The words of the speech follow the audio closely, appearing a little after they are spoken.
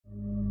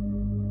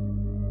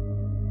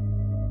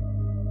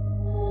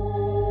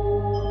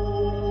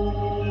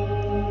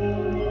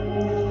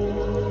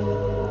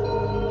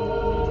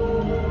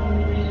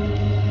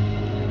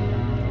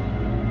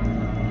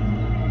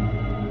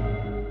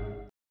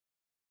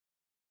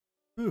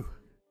Whew.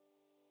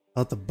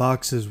 Thought the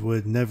boxes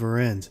would never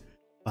end,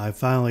 but I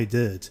finally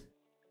did.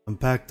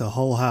 Unpacked the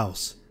whole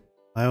house.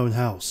 My own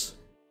house.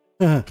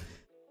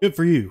 Good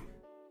for you.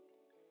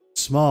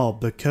 Small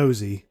but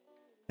cozy,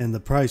 and the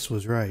price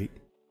was right.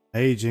 My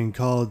agent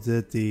called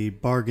it the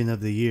bargain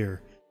of the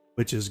year,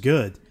 which is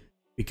good,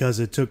 because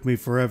it took me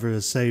forever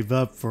to save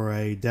up for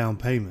a down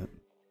payment.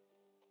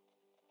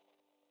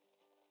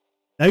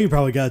 Now you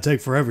probably gotta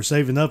take forever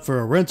saving up for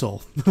a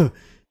rental.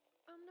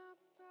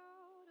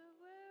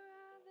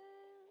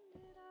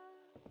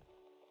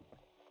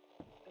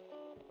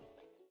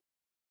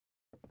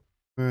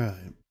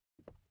 Right.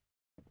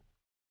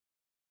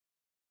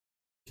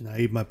 Can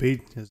I eat my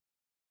pizza?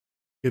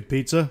 Good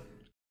pizza?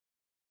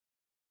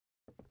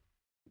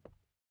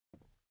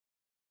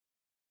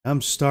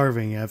 I'm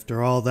starving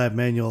after all that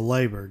manual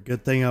labor.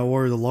 Good thing I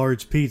ordered a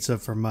large pizza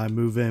for my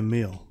move-in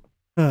meal.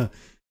 Huh.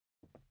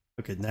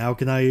 Okay, now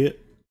can I eat?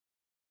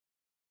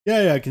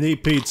 Yeah, I can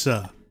eat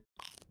pizza.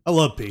 I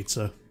love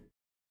pizza.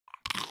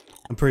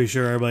 I'm pretty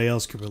sure everybody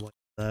else can relate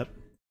to that.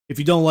 If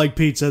you don't like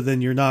pizza,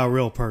 then you're not a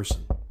real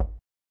person.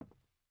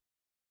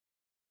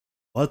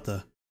 What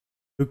the?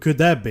 Who could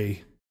that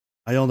be?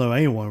 I don't know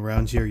anyone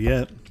around here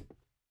yet.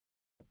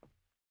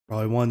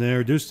 Probably wanted to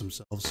introduce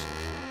themselves.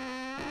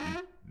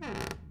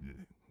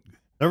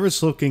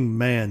 Nervous looking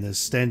man is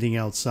standing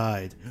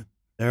outside.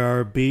 There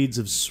are beads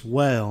of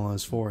sweat on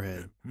his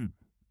forehead.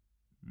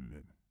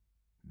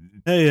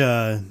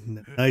 Hey,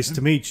 nice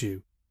to meet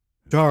you.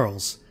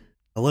 Charles.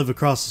 I live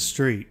across the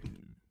street.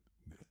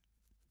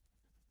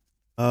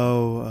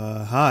 Oh,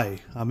 hi.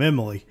 I'm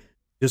Emily.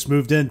 Just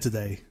moved in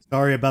today.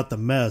 Sorry about the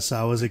mess.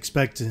 I wasn't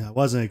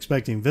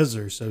expecting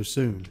visitors so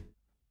soon.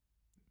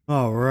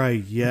 All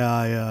right.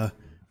 Yeah,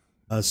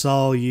 I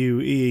saw you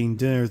eating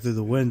dinner through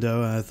the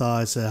window and I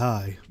thought I'd say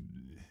hi.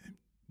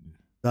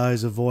 His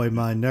eyes avoid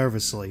mine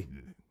nervously.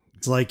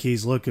 It's like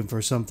he's looking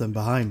for something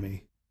behind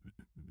me.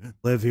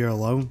 Live here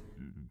alone?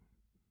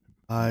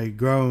 I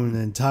groan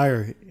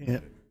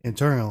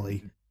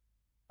internally.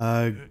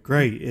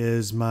 Great.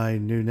 Is my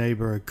new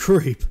neighbor a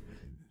creep?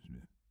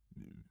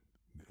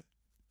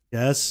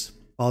 Yes.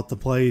 Bought the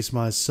place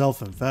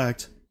myself, in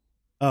fact.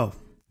 Oh.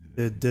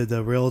 Did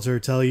the realtor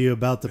tell you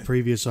about the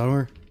previous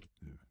owner?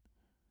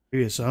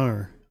 Previous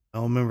owner? I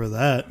don't remember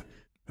that.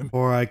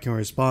 Before I can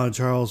respond,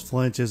 Charles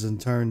flinches and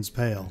turns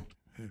pale.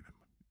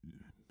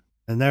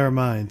 And never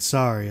mind.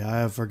 Sorry,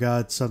 I have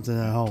forgot something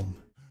at home.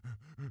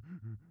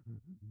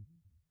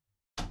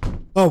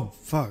 Oh,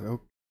 fuck.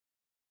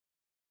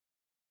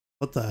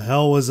 What the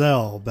hell was that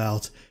all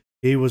about?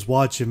 He was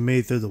watching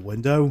me through the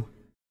window?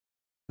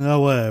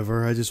 Oh,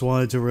 whatever. I just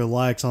wanted to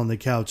relax on the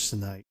couch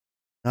tonight.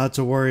 Not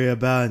to worry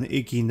about an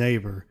icky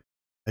neighbor.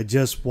 I'll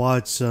just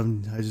watch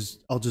some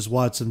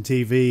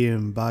TV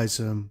and buy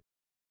some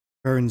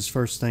curtains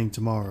first thing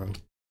tomorrow.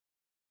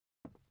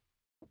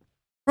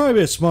 Probably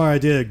be a smart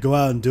idea to go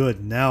out and do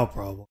it now,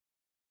 probably.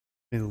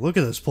 I mean, look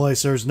at this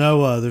place. There's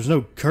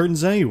no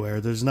curtains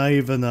anywhere. There's not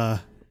even, like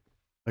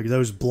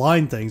those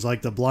blind things,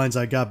 like the blinds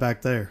I got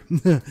back there.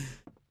 Who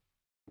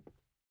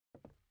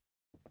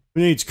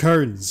needs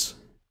curtains?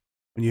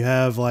 When you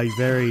have, like,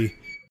 you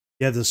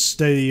have the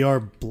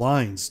state-of-the-art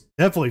blinds.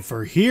 Definitely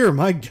for here,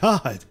 my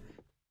god!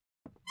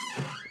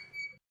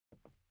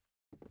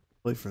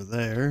 Definitely for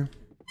there.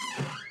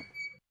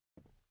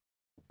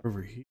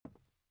 Over here.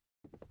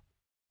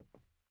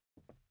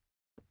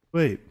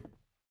 Wait.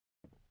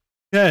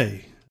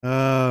 Okay. Did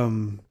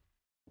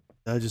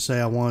I just say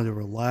I wanted to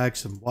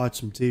relax and watch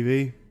some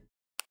TV?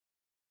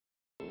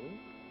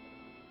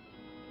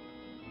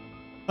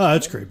 Oh,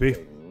 that's creepy.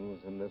 Things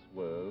in this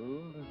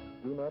world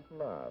do not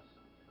last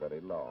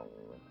very long.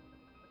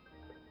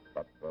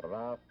 But the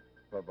wrath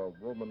of a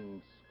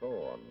woman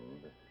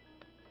scorned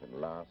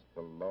can last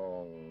a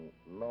long,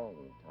 long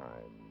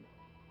time.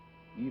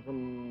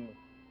 Even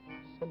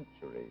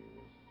centuries.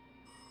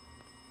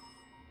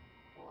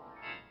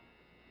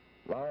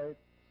 Lights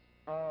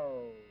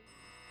out.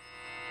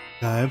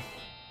 Okay.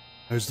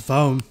 There's the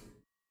phone.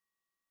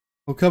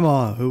 Oh, come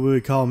on. Who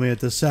would call me at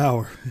this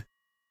hour?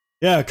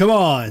 Yeah, come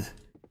on.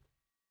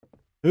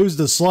 Who's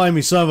the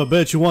slimy son of a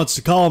bitch who wants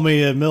to call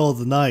me in the middle of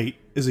the night?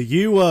 Is it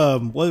you?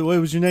 What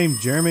was your name?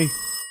 Jeremy?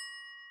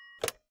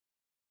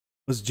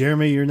 Was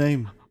Jeremy your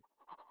name?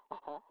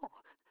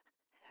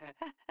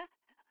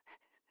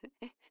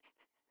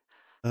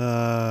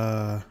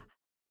 I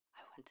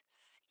want to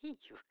see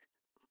you.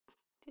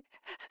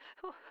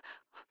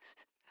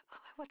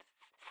 I want to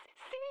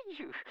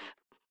see you.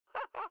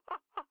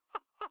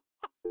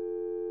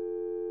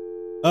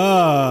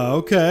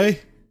 Okay.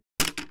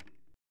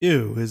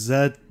 Ew, is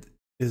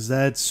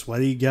that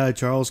sweaty guy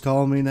Charles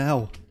calling me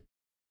now?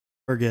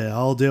 Forget it,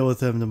 I'll deal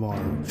with him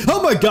tomorrow.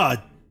 Oh my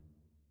god!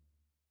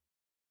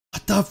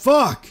 What the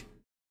fuck?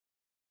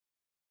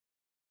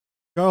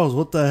 Charles,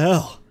 what the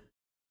hell?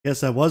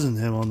 Guess that wasn't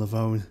him on the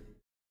phone.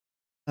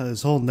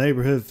 This whole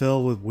neighborhood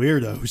filled with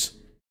weirdos.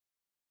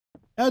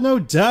 I had no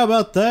doubt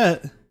about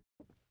that.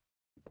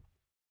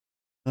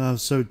 I'm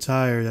so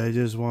tired. I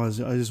just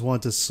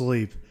want to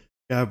sleep.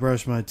 Gotta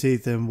brush my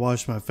teeth and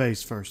wash my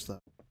face first, though.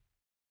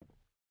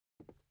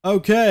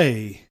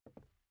 Okay.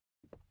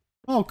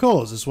 Oh,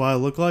 cool. Is this what I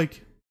look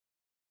like?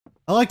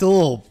 I like the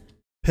little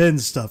pin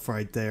stuff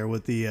right there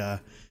with the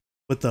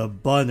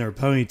bun or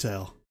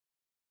ponytail.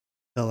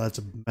 Oh, that's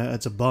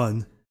a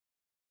bun.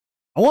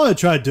 I want to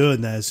try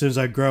doing that as soon as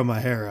I grow my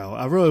hair out.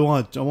 I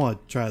want to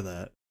try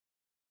that.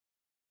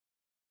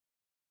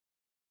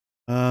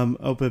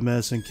 Open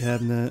medicine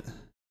cabinet.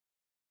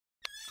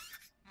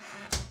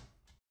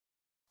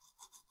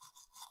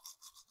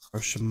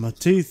 Brushing my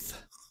teeth.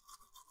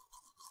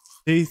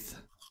 There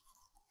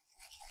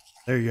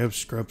you go.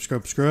 Scrub,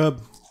 scrub,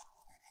 scrub.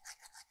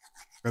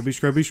 Scrubby,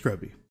 scrubby,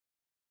 scrubby.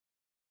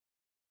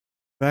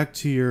 Back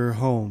to your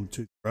home,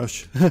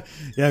 toothbrush.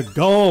 Yeah,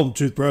 go home,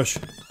 toothbrush.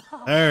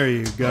 There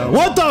you go.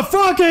 What the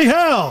fucking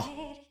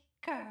hell?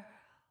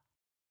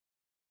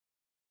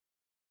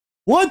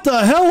 What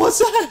the hell was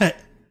that?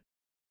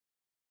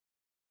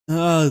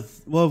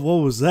 What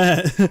was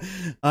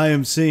that? I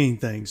am seeing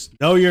things.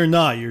 No, you're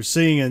not. You're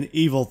seeing an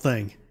evil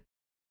thing.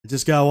 I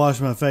just gotta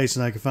wash my face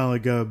and I can finally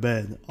go to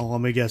bed. Oh,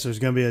 let me guess. There's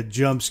gonna be a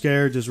jump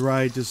scare just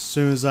as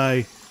soon as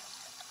I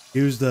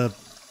use the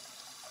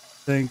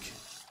thing.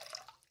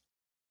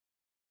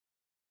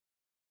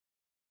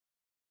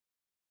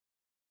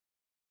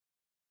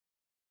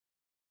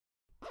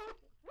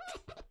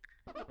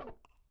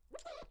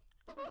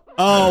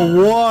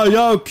 Oh, what?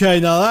 Okay,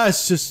 now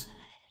that's just...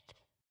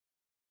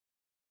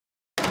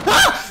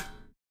 Ah!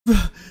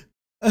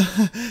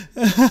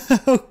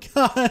 Oh,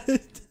 God.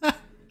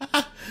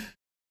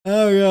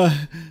 Oh,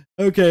 God.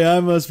 Okay, I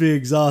must be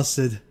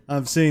exhausted.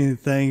 I'm seeing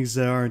things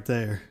that aren't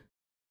there.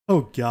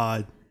 Oh,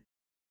 God.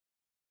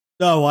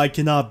 No, I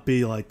cannot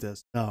be like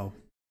this. No.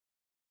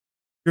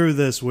 Screw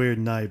this weird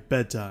night.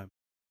 Bedtime.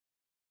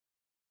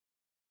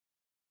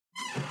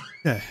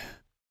 Okay.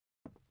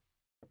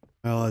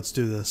 Well, let's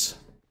do this.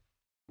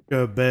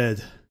 Go to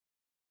bed.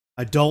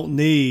 I don't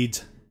need...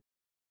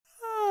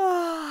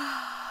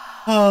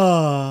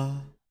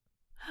 Ah.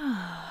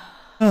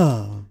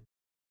 Oh.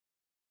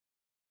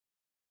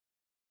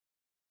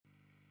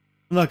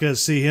 I'm not gonna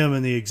see him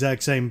in the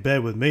exact same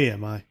bed with me,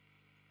 am I?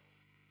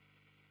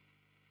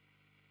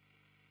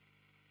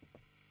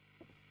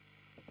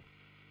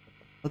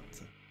 What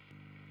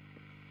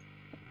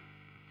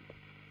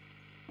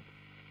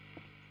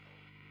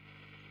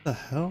the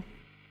hell?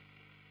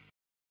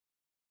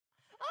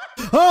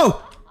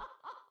 Oh!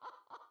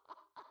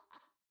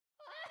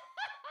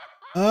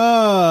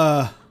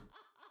 Oh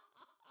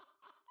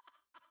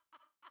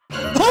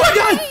my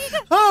God!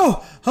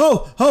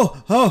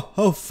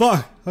 Oh,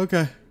 fuck.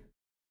 Okay.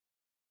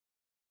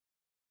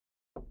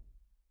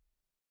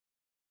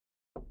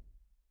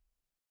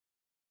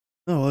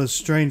 Oh, a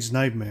strange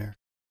nightmare.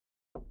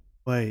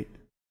 Wait.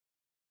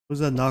 What was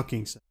that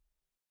knocking sound?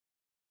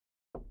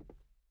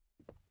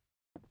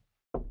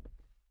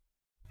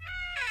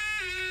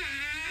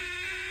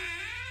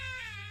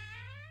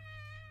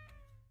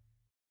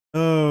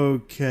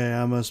 Okay,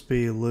 I must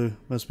be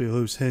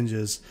loose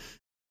hinges.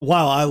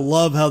 Wow, I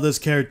love how this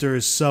character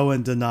is so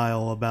in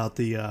denial about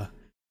the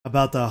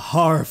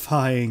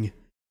horrifying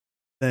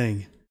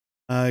thing.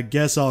 I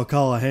guess I'll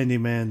call a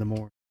handyman in the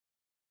morning.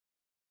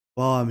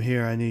 While I'm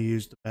here, I need to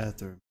use the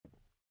bathroom.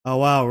 Oh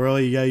wow,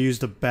 really? You gotta use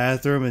the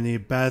bathroom in the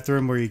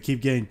bathroom where you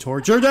keep getting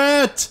tortured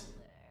at?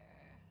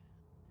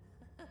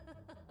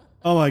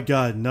 Oh my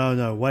God,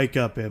 no, wake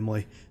up,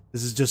 Emily.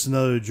 This is just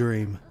another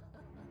dream.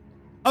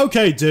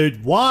 Okay,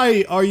 dude,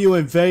 why are you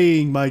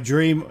invading my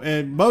dream?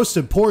 And most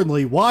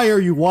importantly, why are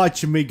you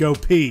watching me go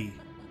pee?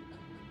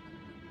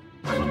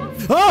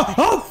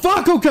 Oh,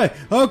 fuck, okay.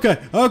 Oh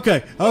God, okay.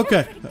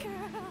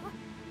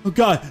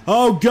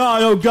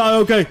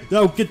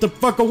 No, get the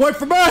fuck away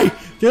from me!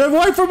 Get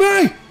away from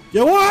me!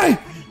 Get away!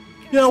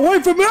 Get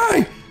away from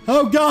me!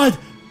 Oh God!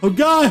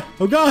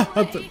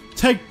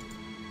 Take,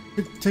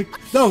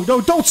 no,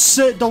 don't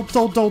sit, don't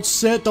sit. Oh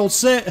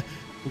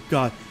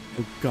God,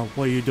 what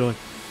are you doing?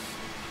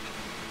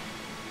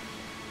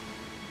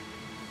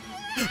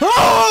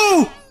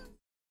 Oh!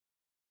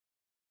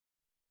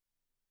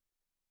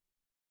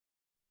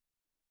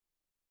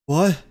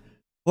 What?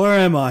 Where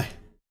am I?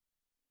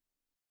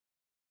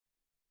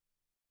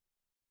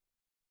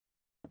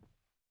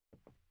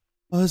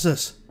 What is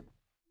this?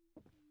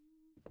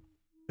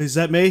 Is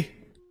that me?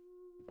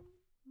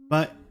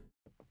 Wait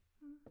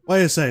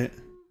a second.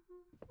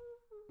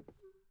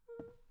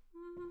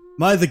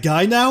 Am I the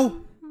guy now?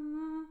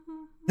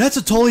 That's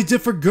a totally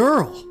different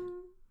girl.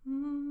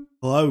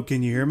 Hello,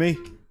 can you hear me?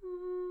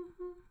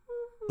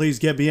 Please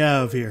get me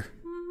out of here.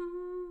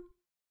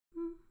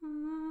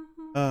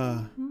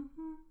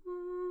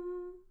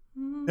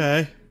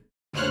 Okay.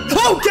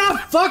 Oh God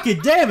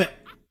fucking damn it!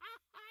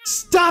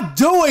 Stop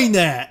doing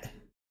that!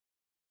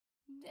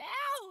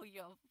 Now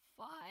you're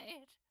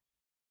fine.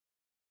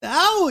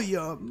 Now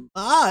you're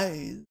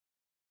mine.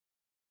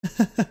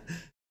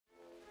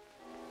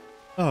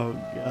 Oh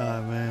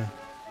God, man.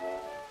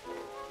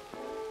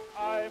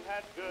 I've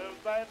had girls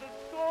by the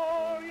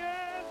score,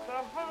 yes,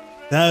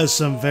 100. That is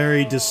some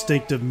very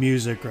distinctive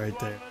music right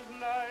there.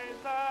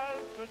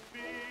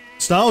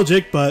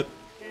 Nostalgic, but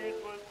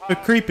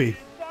creepy.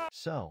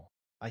 So,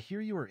 I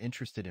hear you are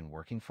interested in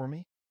working for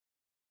me.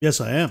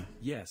 Yes, I am.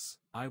 Yes,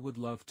 I would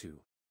love to.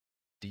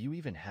 Do you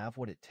even have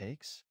what it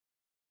takes?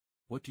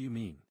 What do you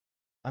mean?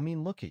 I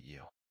mean, look at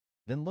you.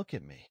 Then look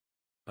at me.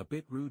 A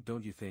bit rude,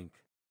 don't you think?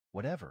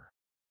 Whatever.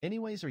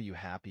 Anyways, are you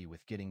happy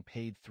with getting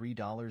paid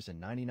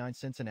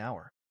 $3.99 an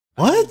hour?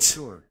 I mean, What?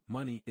 sure,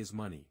 money is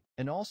money.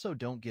 And also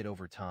don't get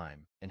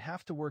overtime and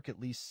have to work at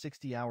least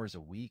 60 hours a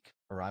week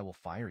or I will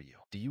fire you.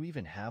 Do you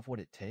even have what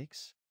it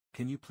takes?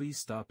 Can you please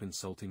stop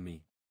insulting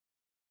me?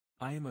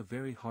 I am a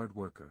very hard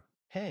worker.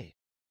 Hey,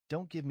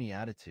 don't give me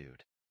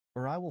attitude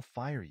or I will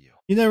fire you.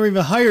 You never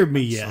even hired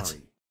me I'm yet.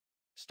 sorry.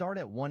 Start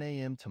at 1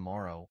 a.m.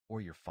 tomorrow or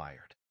you're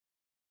fired.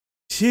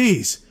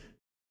 Jeez.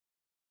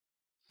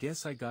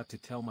 Guess I got to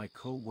tell my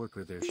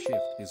co-worker their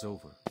shift is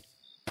over.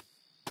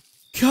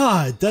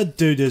 God, that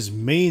dude is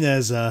mean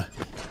as a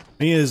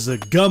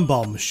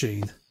gumball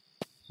machine.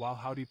 Wow,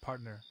 howdy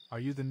partner. Are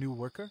you the new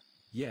worker?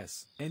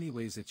 Yes,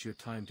 anyways, it's your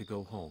time to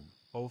go home.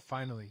 Oh,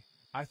 finally.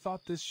 I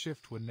thought this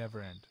shift would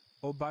never end.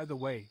 Oh, by the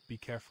way, be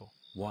careful.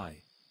 Why?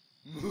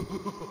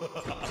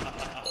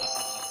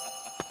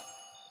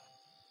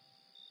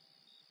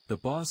 The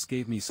boss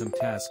gave me some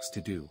tasks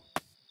to do.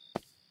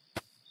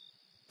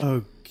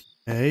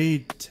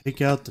 Okay,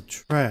 take out the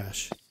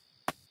trash.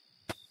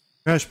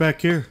 Trash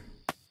back here.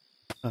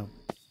 Oh.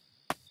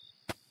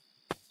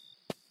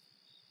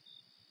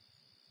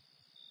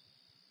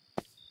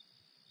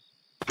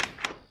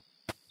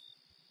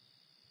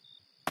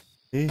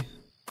 Okay.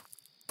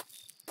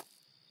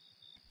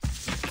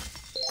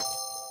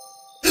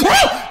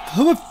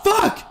 Oh the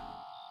fuck!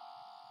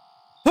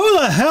 Who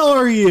the hell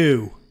are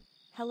you?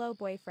 Hello,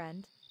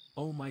 boyfriend.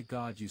 Oh my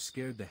god, you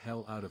scared the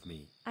hell out of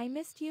me. I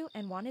missed you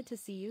and wanted to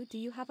see you. Do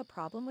you have a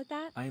problem with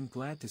that? I am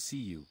glad to see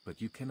you, but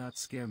you cannot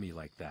scare me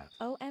like that.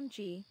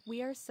 OMG,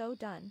 we are so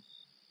done.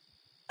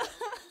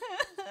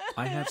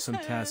 I have some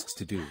tasks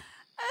to do.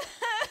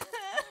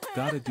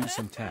 Gotta do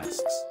some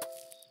tasks.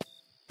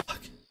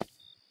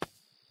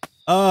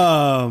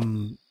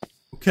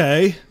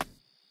 Okay.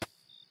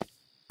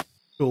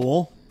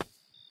 Cool.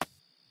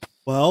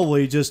 Well,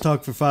 we just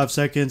talked for 5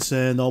 seconds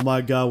and oh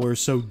my god, we're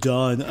so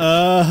done.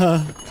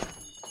 I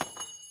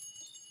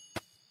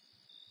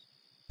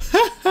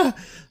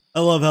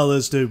love how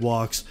this dude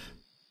walks.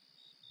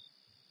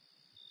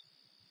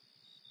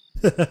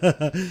 He's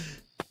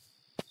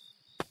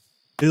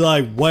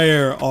like,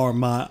 where are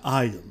my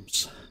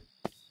items?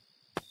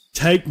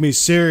 Take me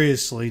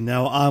seriously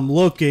now, I'm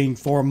looking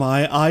for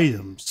my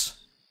items.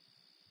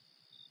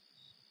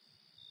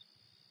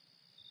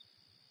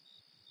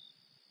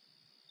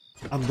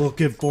 I'm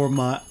looking for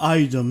my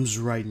items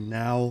right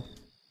now.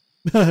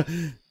 Hello,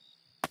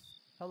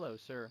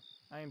 sir.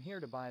 I am here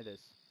to buy this.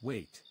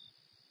 Wait.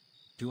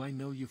 Do I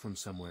know you from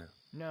somewhere?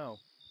 No,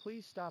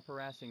 please stop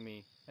harassing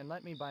me, and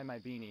let me buy my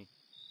beanie.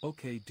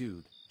 Okay,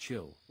 dude,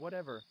 chill.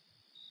 Whatever.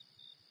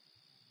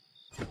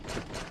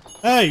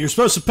 Hey, you're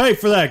supposed to pay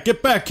for that.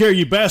 Get back here,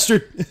 you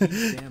bastard.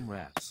 These damn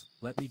rats.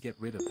 Let me get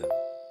rid of them.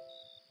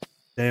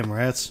 Damn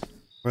rats.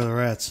 Where are the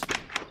rats?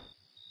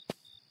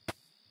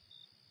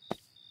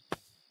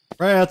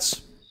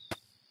 Rats.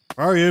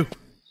 Where are you?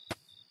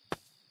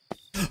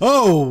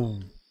 Oh!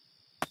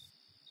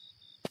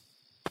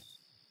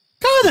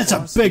 God, that's a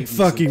Boss big gave me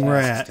some fucking tasks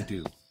rat. to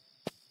do.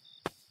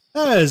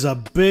 That is a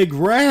big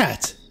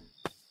rat.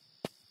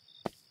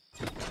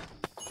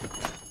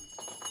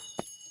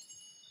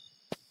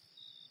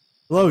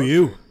 Hello,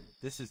 you.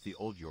 This is the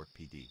Old York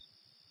PD.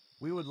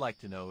 We would like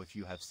to know if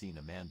you have seen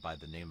a man by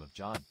the name of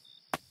John.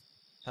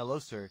 Hello,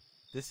 sir.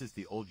 This is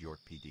the Old York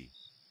PD.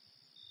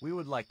 We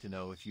would like to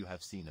know if you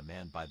have seen a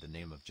man by the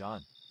name of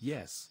John.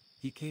 Yes,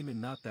 he came in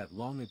not that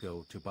long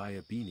ago to buy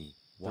a beanie.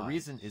 Why? The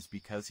reason is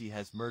because he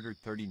has murdered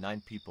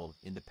 39 people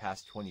in the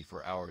past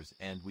 24 hours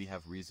and we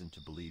have reason to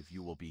believe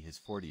you will be his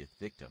 40th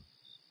victim.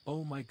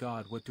 Oh my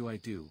god, what do I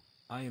do?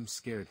 I am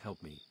scared,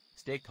 help me.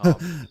 Stay calm.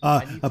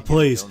 I need to get a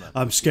please, donut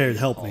I'm if scared, he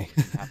help me.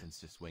 happens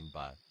to swing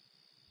by.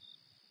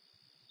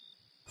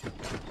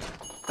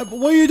 But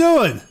what are you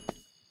doing?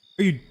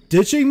 Are you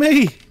ditching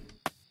me?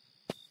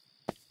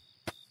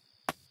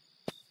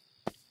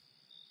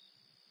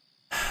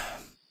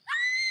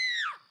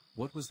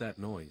 What was that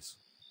noise?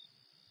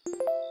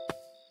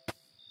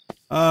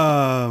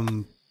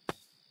 Hello,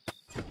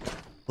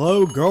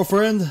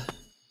 girlfriend?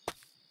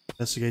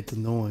 Investigate the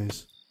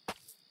noise.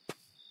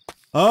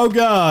 Oh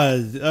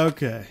god,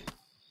 okay.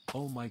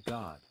 Oh my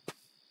god.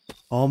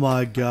 Oh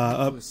my I need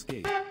god. to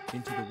escape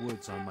into the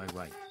woods on my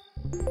right.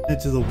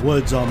 Into the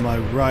woods on my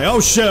right. Oh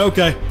shit,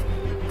 okay.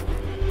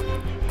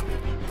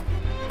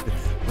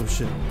 Oh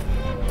shit.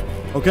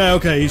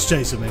 Okay, he's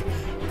chasing me.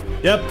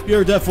 Yep,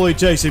 you're definitely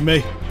chasing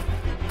me.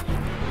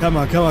 Come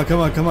on.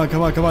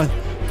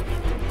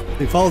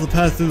 They follow the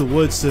path through the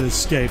woods to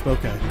escape.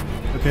 Okay,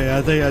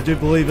 I do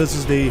believe this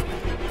is the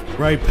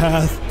right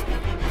path.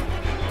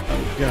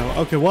 Yeah.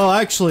 Okay. Well,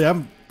 actually,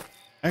 I'm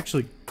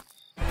actually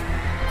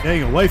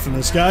getting away from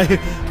this guy.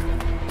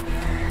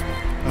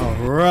 All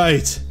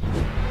right.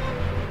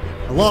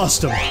 I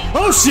lost him.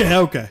 Oh shit.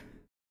 Okay.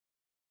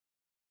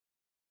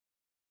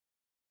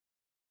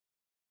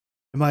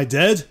 Am I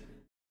dead?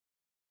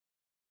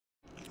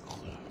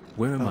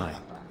 Where am I?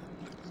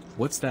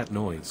 What's that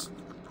noise?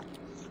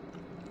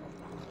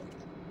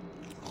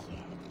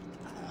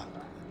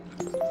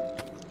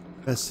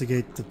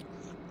 Investigate the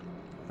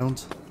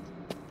sound.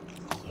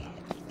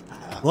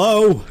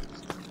 Hello?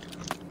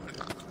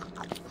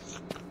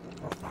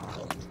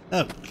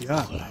 Oh,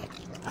 God.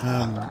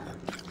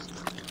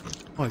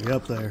 Oh, get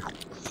up there.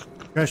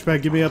 Trash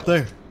bag, get me up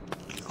there.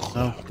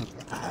 No.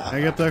 Can I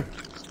get up there?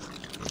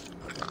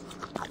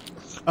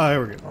 Oh,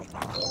 there we go.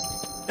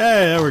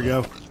 Hey, there we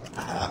go.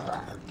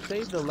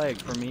 Save the leg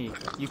for me.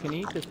 You can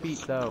eat the feet,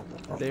 though.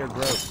 They are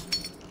gross.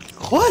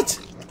 What?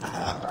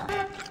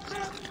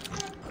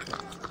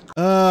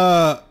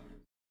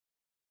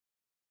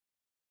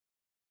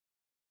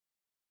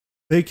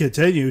 They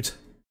continued.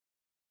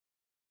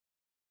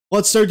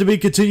 What's there to be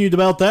continued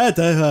about that?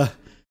 I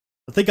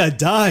think I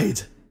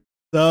died.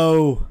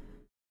 So,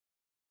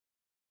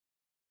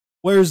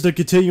 where's the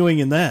continuing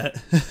in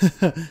that?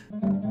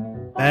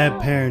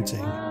 Bad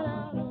parenting.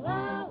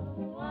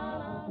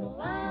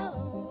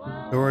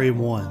 Story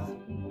 1.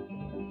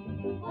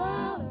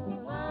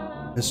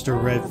 Mr.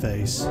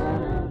 Redface.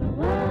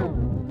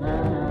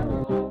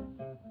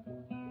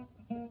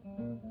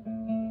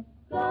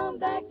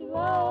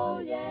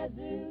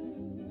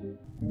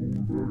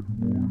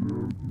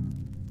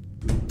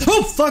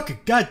 Oh, fuck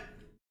it, God.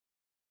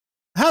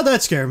 How'd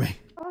that scare me?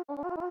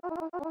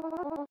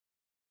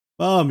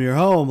 Mom, you're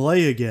home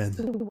late again.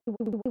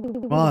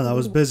 Come on, I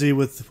was busy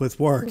with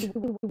work.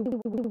 Can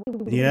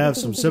you have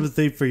some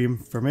sympathy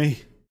for me?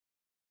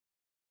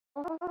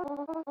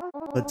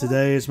 But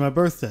today is my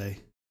birthday.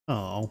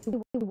 Oh.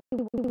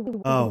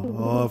 Oh,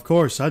 well, of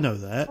course, I know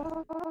that.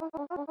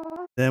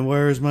 Then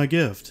where is my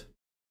gift?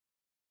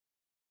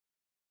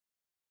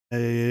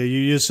 Hey,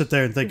 you just sit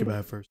there and think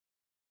about it first.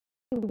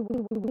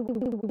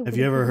 Have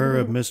you ever heard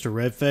of Mr.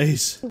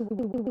 Redface?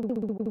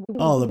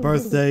 Oh, the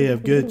birthday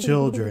of good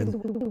children.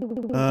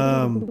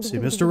 See,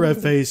 Mr.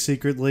 Redface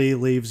secretly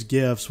leaves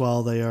gifts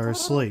while they are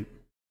asleep.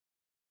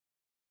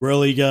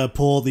 Really gotta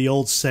pull the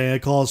old Santa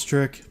Claus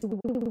trick?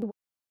 Of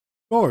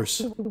course.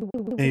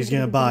 And he's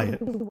gonna buy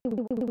it.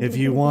 If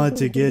you want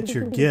to get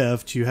your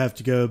gift, you have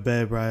to go to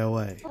bed right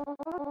away.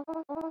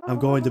 I'm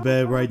going to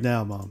bed right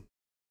now, Mom.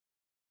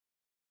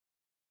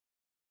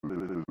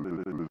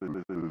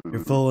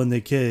 You're fooling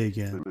the kid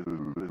again.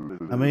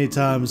 How many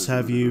times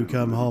have you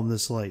come home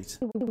this late?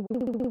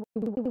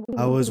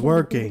 I was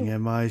working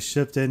and my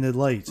shift ended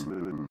late.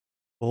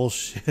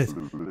 Bullshit.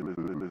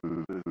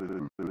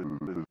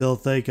 Still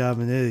think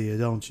I'm an idiot,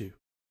 don't you?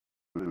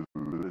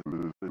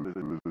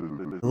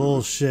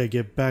 Little shit,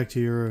 get back to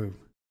your room.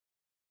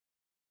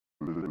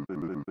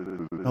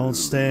 Don't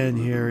stand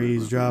here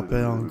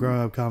eavesdropping on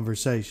grown-up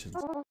conversations.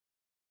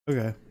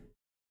 Okay.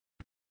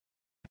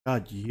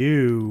 God,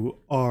 you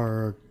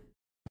are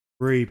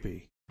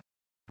creepy.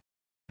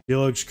 He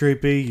looks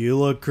creepy, you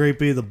look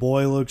creepy, the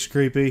boy looks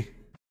creepy.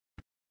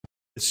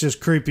 It's just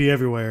creepy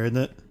everywhere, isn't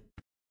it?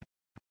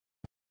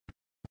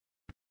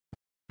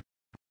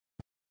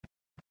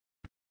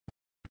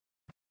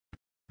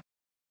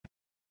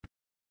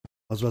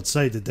 I was about to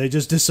say, did they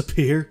just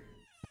disappear?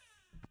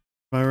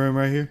 My room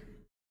right here?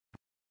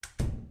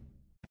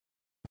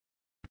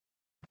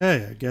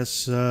 Hey, I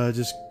guess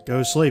just go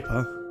to sleep,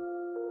 huh?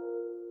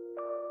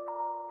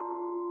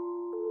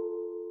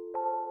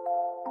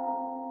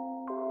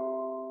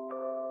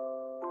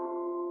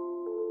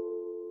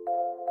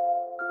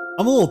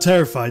 I'm a little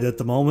terrified at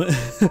the moment.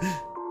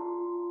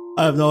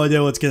 I have no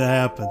idea what's gonna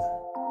happen.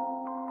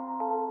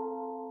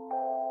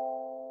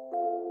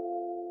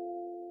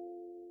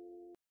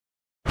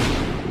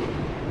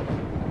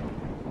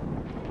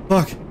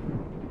 Fuck.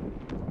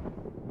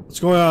 What's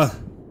going on?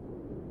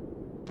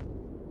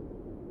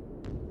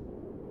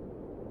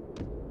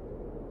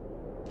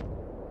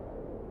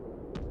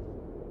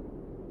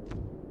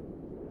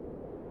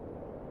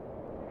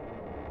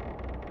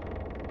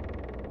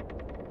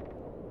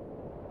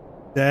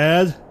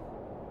 Dad?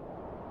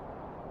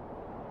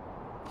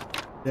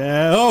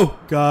 Dad? Oh,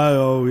 God.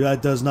 Oh,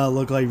 that does not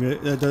look like me.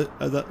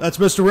 That's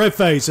Mr.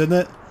 Redface, isn't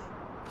it?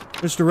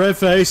 Mr.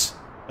 Redface.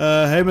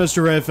 Hey,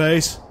 Mr.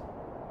 Redface.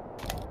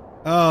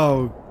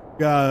 Oh,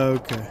 God.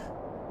 Okay.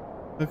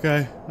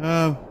 Okay.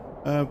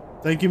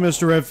 Thank you,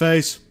 Mr.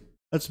 Redface.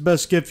 That's the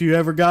best gift you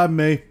ever got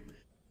me.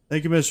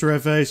 Thank you, Mr.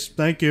 Redface.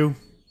 Thank you.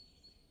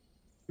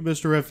 Thank you,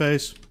 Mr.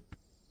 Redface.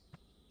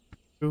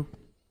 What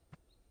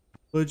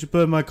did you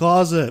put in my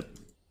closet?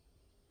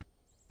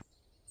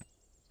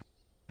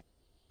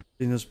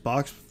 Seen this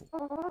box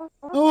before?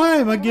 Oh,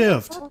 hey, my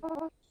gift.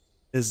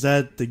 Is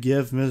that the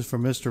gift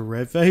from Mr.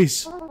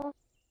 Redface?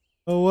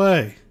 Oh,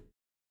 way.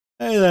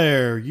 Hey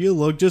there, you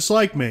look just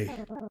like me.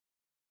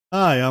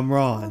 Hi, I'm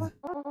Ron.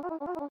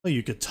 Oh,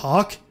 you could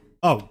talk?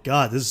 Oh,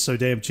 God, this is so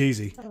damn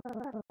cheesy.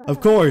 Of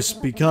course,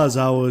 because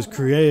I was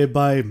created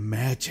by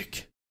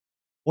magic.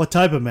 What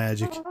type of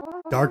magic?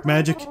 Dark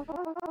magic?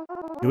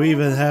 You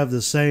even have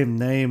the same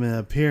name and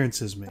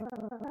appearance as me.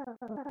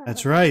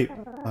 That's right.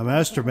 My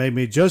master made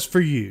me just for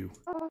you.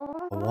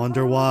 I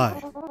wonder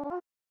why.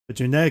 but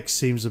your neck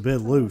seems a bit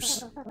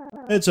loose.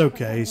 It's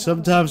okay,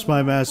 sometimes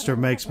my master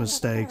makes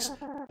mistakes.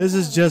 This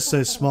is just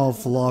a small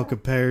flaw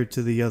compared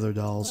to the other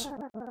dolls.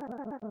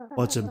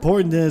 What's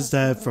important is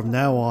that from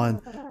now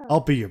on,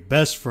 I'll be your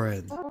best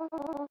friend.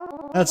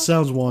 That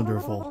sounds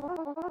wonderful.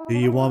 Do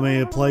you want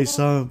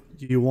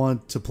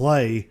to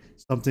play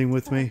something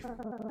with me?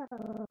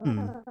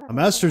 My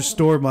master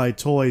stored my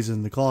toys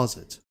in the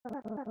closet.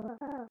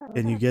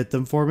 Can you get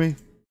them for me?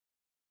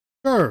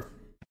 Sure.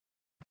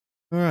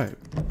 Alright.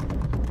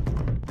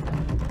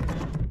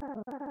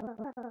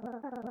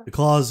 The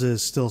closet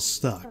is still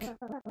stuck.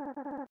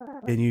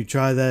 Can you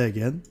try that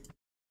again?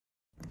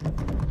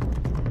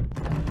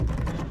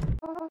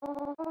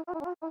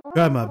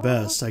 Try my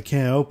best. I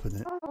can't open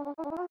it.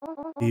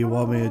 Do you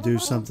want me to do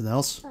something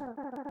else?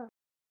 I'm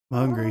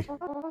hungry.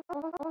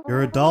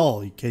 You're a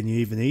doll. Can you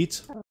even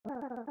eat?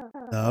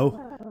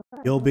 No.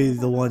 You'll be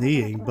the one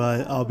eating,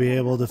 but I'll be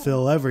able to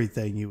feel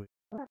everything you eat.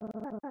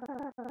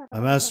 My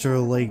master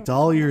linked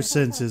all your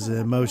senses and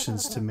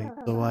emotions to me,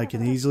 so I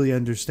can easily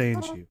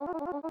understand you.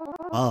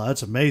 Wow,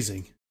 that's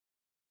amazing.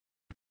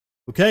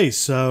 Okay,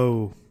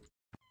 so...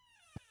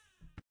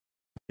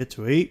 get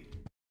to eat.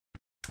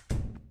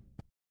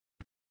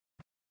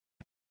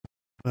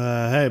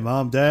 Hey,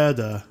 Mom,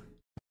 Dad,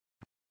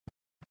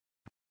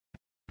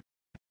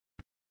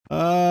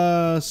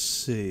 let's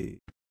see.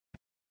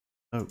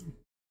 Oh.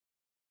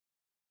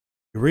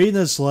 You're reading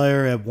this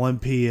letter at 1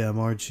 p.m.,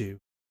 aren't you,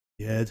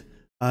 Ed?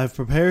 I've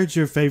prepared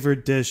your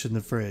favorite dish in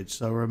the fridge,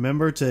 so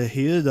remember to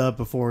heat it up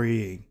before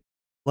eating.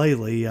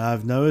 Lately,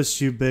 I've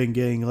noticed you've been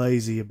getting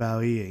lazy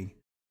about eating.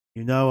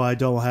 You know I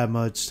don't have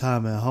much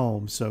time at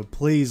home, so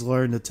please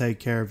learn to take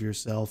care of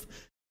yourself.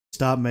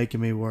 Stop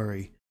making me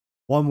worry.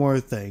 One more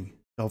thing.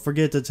 Don't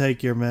forget to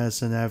take your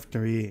medicine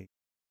after eating.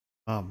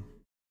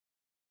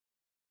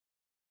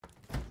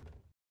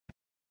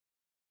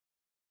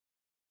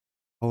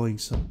 Pulling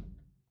some...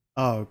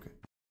 oh, okay.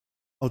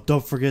 Oh,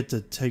 don't forget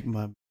to take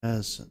my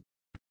medicine.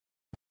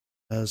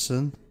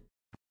 Medicine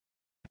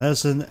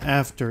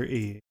after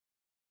eating.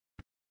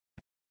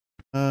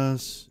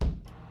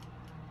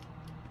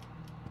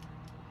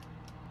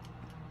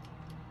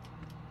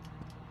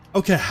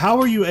 Okay, how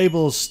are you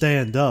able to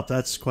stand up?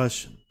 That's the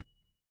question.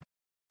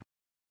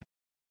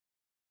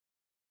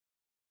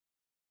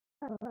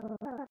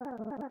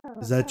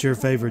 Is that your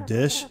favorite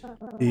dish?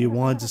 Do you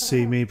want to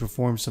see me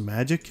perform some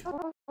magic?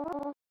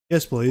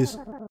 Yes, please.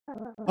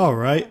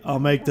 Alright, I'll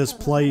make this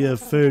plate of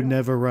food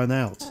never run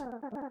out.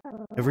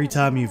 Every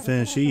time you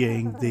finish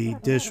eating, the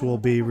dish will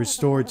be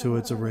restored to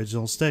its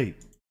original state.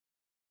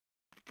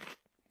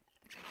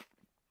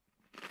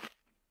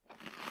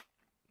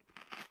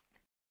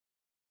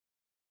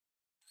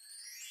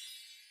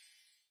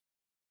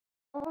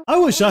 I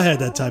wish I had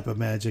that type of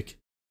magic.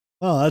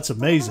 Oh, that's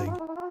amazing.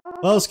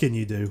 What else can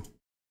you do?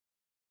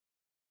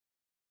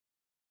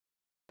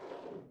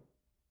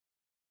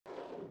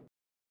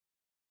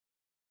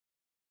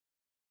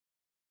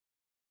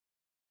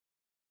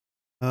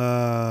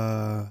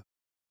 Oh,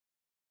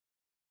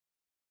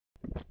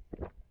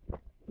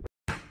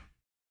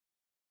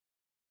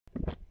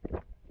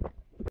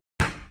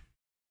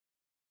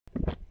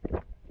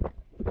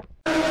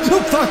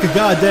 fuck a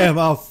goddamn.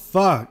 Oh,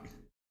 fuck.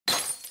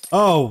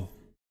 Oh.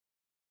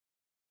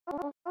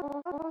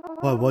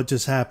 What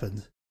just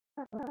happened?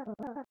 I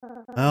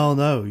don't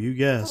know. You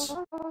guess.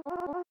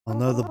 I'll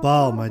know the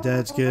ball. My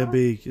dad's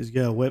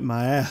gonna whip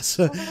my ass.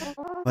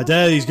 My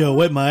daddy's gonna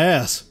whip my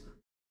ass.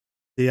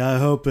 See, I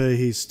hope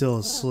he's still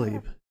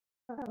asleep.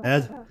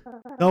 Ed?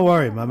 Don't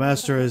worry. My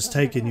master has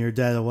taken your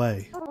dad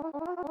away.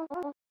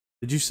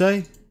 Did you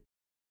say?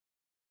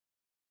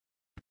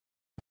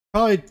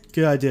 Probably a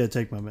good idea to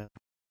take my medicine.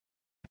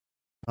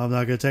 I'm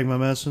not gonna take my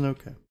medicine?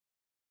 Okay.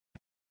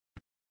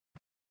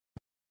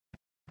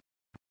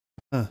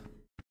 Huh.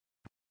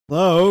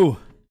 Hello?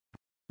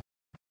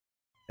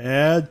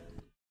 Dad?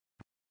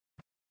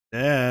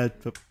 Dad?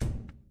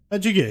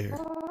 How'd you get here?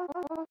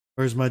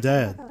 Where's my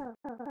dad?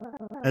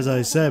 As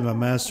I said, my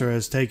master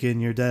has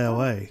taken your dad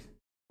away.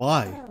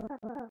 Why?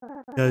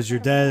 Because your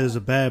dad is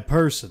a bad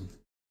person.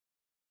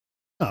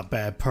 Not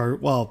bad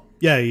well,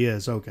 yeah, he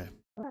is, okay.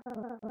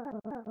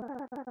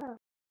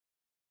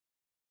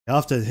 He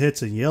often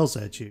hits and yells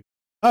at you.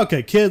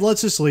 Okay, kid,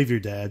 let's just leave your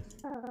dad.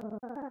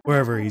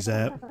 Wherever he's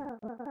at.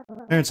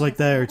 Parents like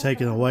that are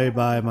taken away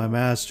by my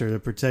master to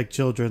protect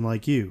children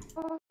like you.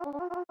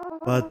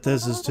 But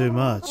this is too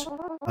much.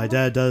 My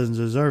dad doesn't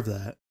deserve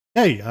that.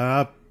 Hey,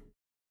 I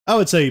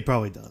would say he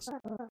probably does.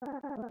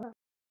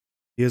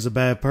 He is a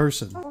bad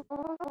person.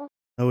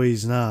 No,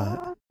 he's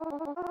not.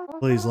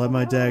 Please let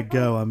my dad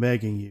go, I'm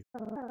begging you.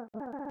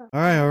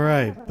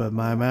 Alright, but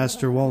my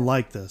master won't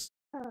like this.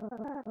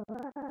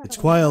 It's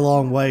quite a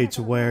long way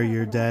to where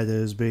your dad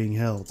is being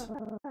held.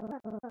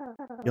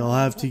 You'll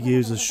have to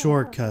use a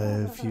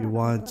shortcut if you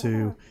want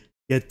to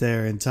get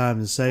there in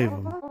time to save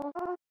him.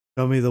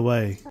 Show me the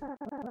way.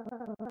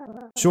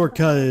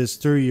 Shortcut is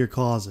through your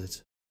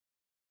closet.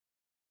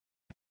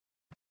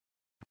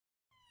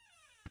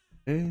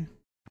 Okay.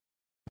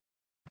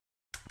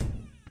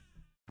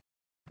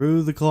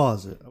 Through the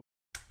closet.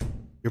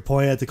 You're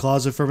pointing at the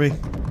closet for me?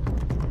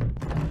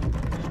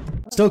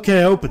 Still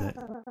can't open it.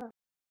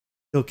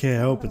 Still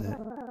can't open it.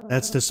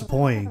 That's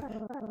disappointing.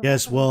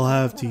 Guess we'll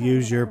have to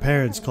use your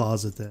parents'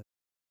 closet then.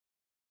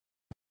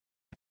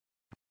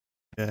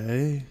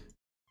 Okay.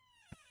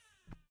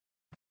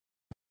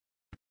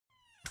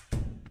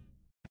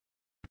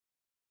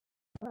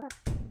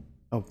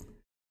 Oh.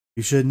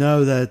 You should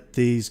know that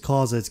these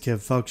closets can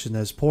function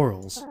as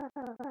portals.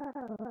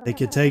 They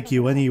can take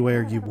you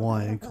anywhere you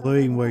want,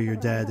 including where your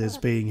dad is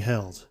being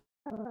held.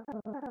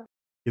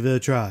 Give it a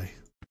try.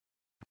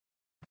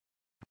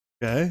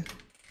 Okay.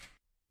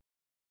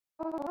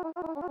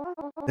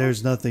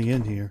 There's nothing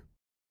in here.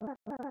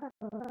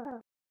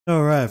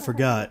 Alright, I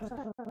forgot.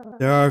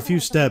 There are a few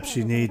steps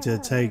you need to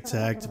take to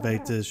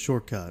activate this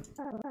shortcut.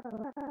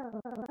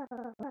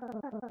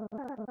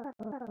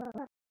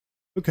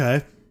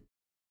 Okay.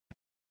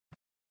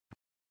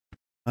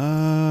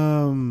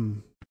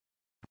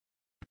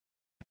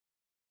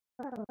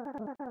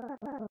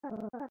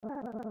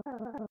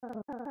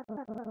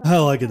 I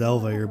like an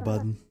elevator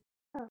button.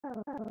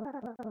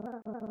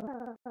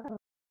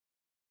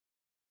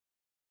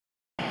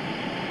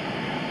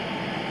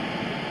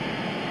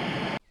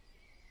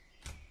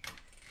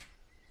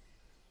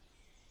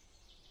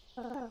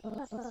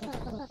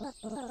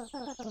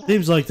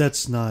 Seems like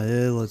that's not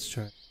it. Let's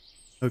try.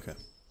 Okay.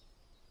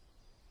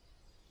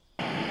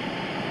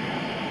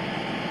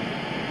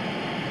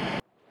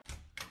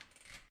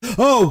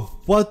 Oh,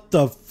 what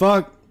the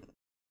fuck?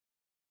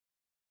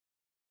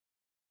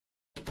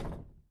 What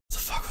the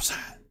fuck was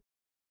that?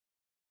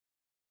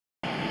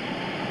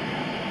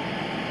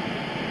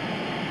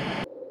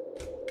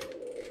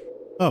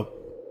 Oh.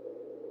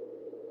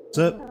 That's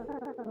it?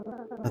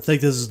 I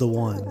think this is the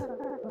one.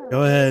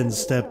 Go ahead and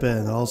step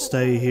in. I'll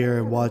stay here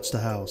and watch the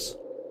house.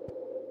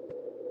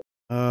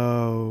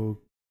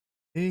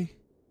 Okay.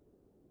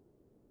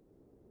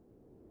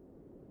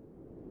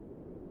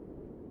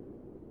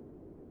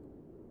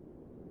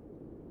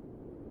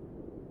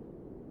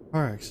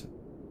 Alright.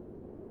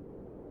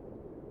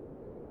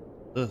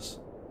 This.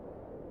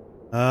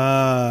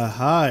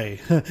 Hi.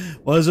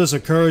 What is this? A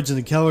courage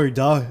to cower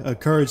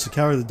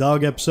the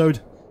dog episode?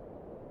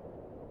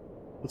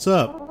 What's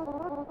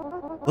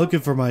up?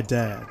 Looking for my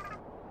dad.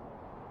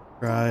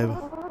 Tribe.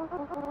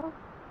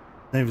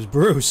 His name is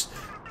Bruce.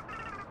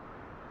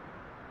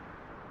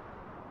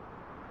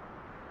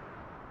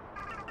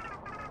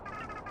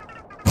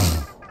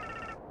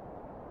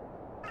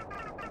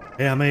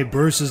 Hey, how many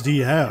Bruces do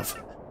you have?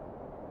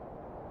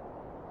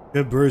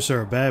 Good Bruce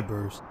or a bad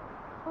Bruce?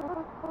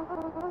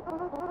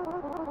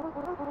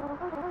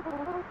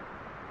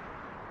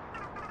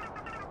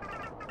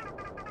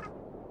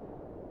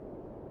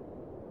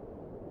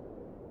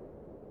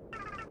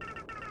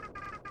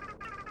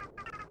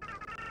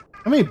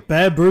 How many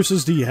bad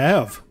Bruces do you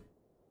have?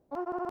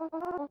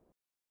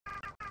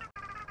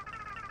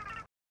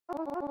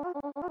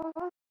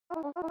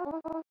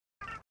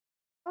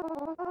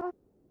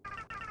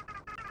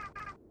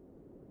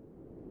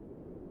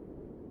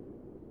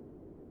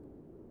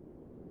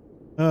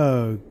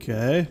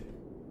 Okay.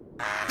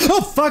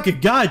 Oh fucking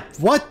god!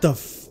 What the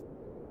f—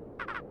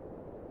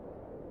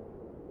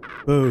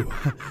 Boo.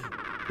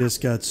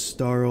 Just got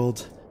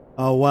startled.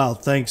 Oh wow,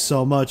 thanks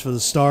so much for the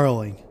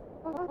startling.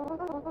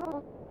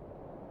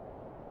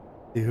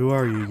 Hey, who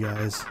are you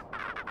guys?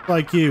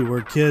 Like you,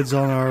 we're kids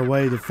on our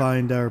way to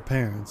find our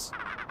parents.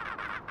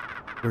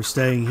 We're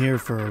staying here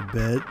for a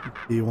bit.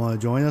 Do you want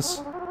to join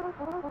us?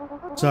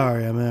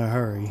 Sorry, I'm in a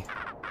hurry.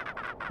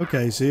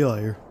 Okay, see you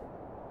later.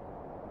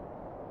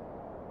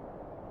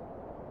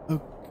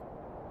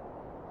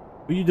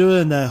 What are you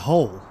doing in that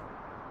hole?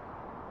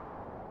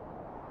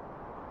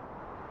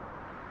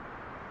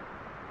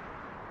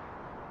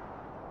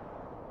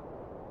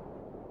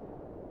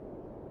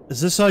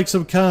 Is this like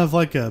some kind of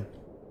like a—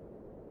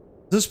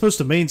 is this supposed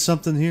to mean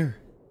something here?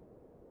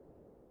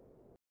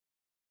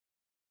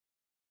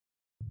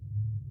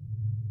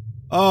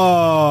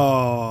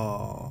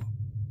 Oh.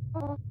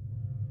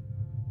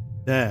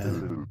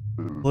 Dad,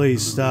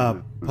 please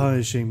stop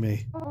punishing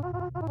me.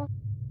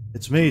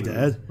 It's me,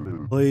 Dad.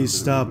 Please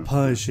stop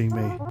punishing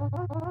me.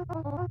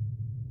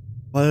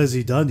 What has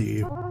he done to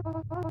you?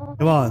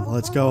 Come on,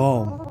 let's go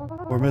home,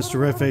 or Mr.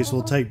 Redface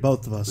will take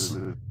both of us.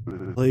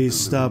 Please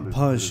stop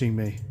punishing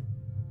me.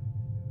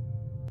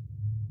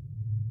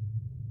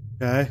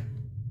 Okay.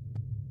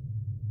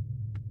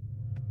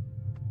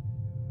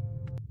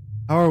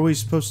 How are we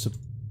supposed to—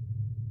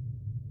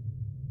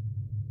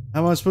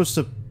 how am I supposed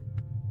to—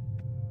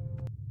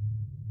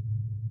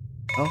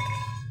 oh?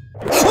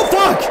 Oh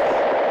fuck!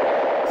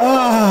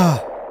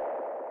 Ah!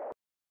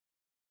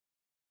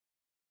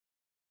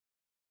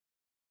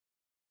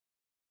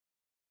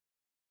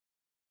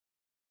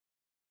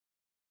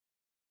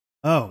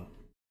 Oh.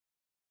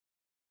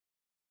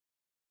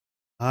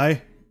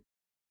 Hi.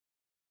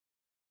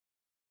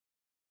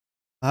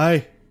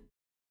 Hi.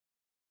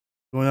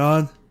 What's going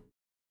on?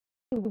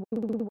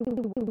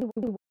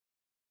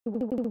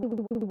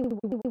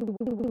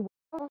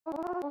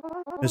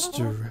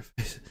 Mr.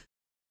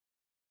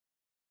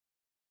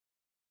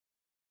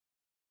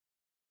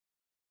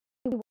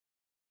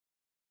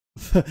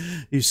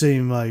 You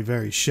seem like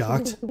very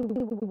shocked.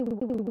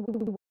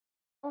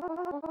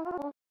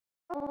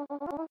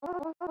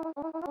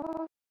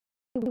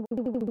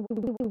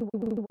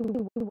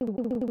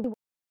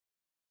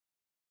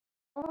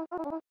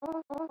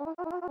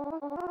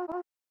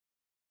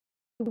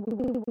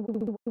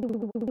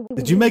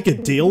 Did you make a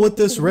deal with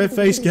this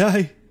red-faced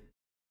guy?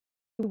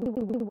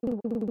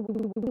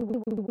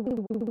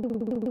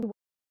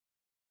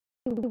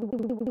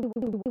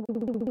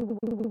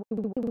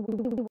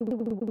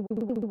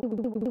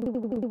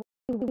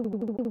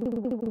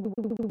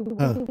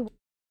 Huh.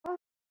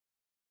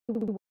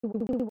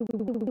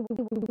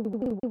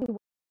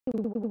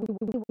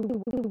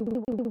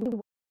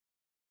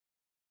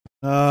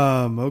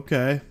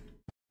 Okay.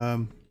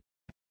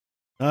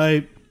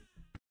 I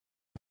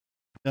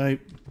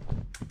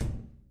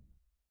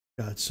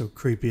God, it's so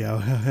creepy out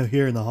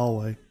here in the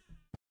hallway.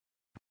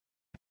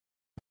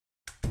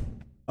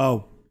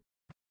 Oh.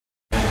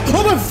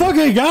 Oh my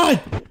fucking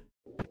god!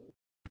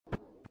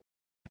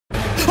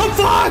 Oh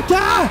fuck!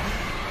 Ah!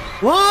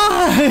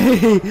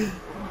 Why?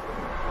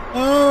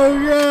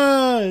 Oh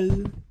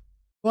god!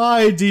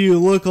 Why do you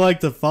look like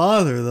the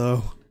father,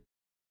 though?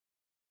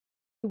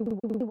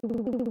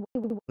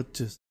 What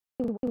just...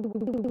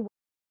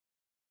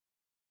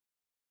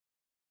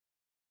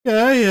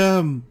 Okay,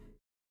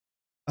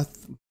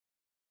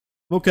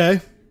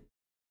 okay.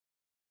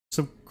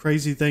 Some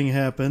crazy thing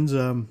happens,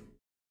 Mr.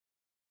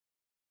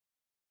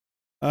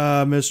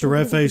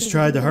 Redface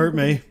tried to hurt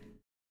me.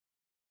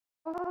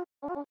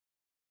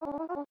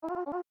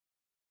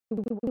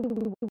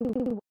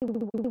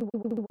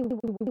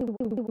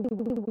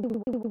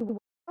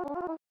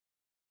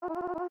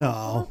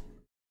 Oh.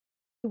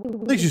 I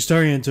think she's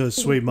turning into a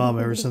sweet mom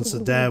ever since the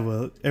dad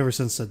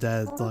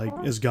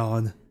like is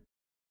gone.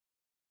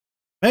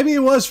 Maybe it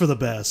was for the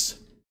best.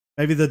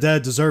 Maybe the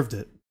dad deserved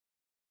it.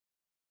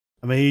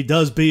 I mean, he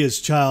does beat his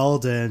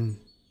child and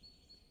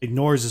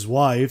ignores his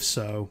wife,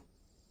 so...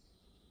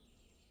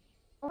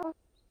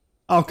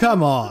 Oh,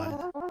 come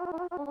on!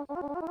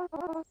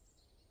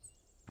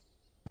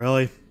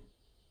 Really?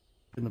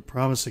 Didn't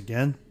promise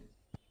again?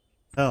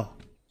 Hell.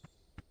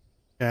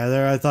 Yeah,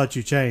 there I thought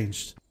you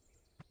changed.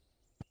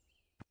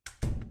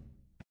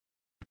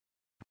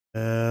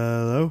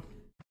 Hello?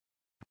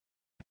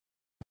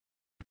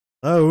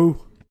 Hello?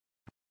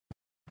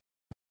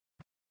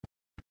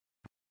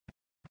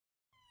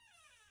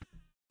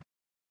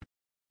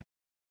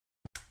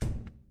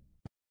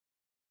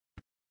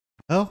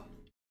 Oh?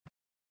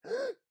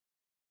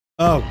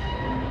 Oh.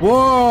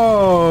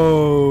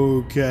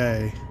 Whoa!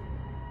 Okay.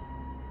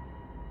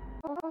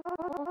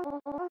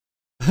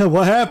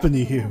 What happened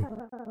to you?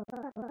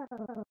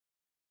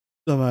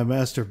 So my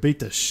master beat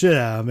the shit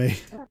out of me.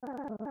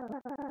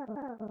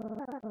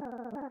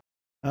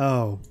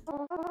 Oh.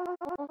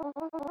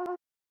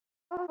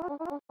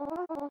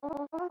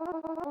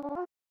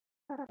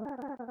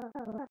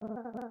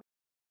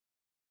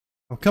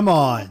 Oh, come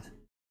on.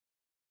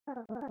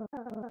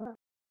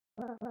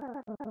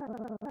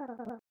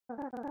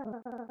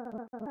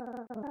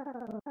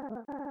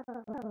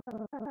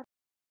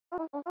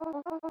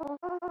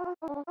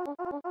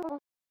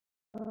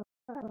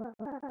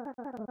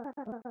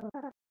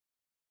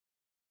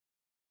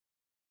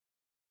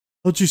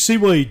 Don't you see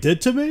what he did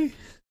to me?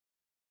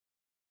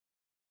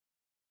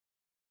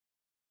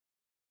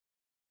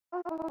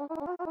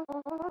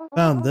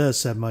 Found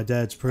this at my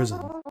dad's prison.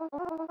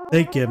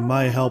 Think it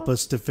might help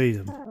us defeat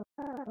him.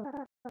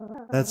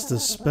 That's the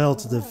spell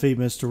to defeat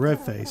Mr.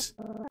 Redface.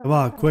 Come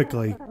on,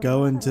 quickly.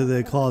 Go into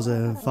the closet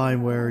and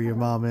find where your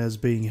mom is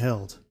being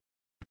held.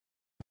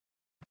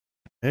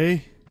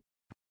 Hey?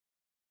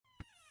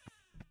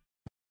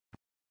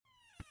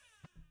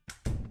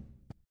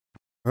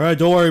 Alright,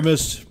 don't worry,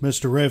 Mr.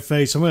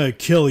 Redface. I'm gonna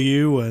kill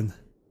you and...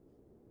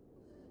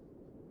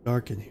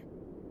 darken you.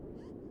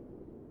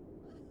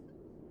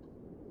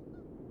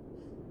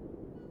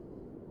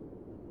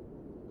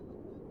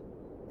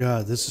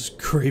 God, this is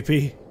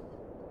creepy.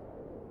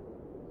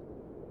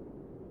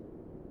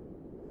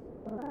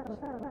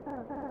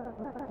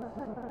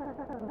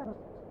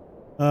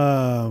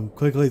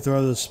 Quickly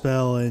throw the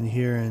spell in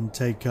here and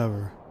take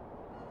cover.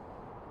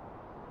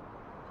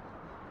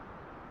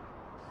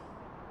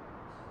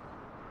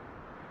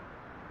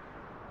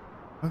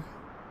 Okay.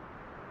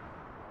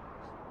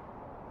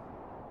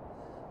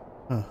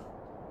 Huh.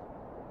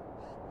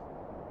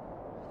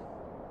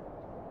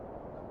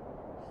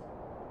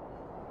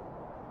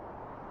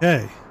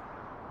 Okay.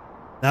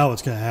 Now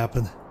what's gonna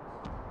happen?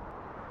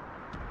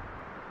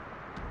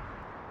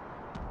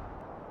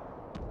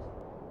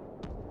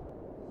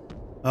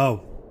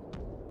 Oh.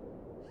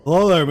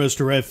 Hello there,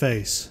 Mr.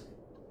 Redface.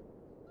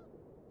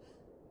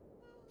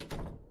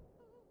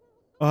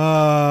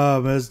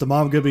 Is the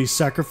mom gonna be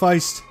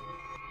sacrificed?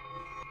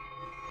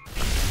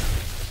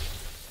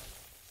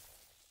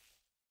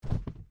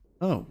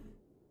 Oh.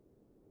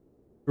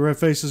 The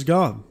Redface is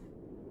gone.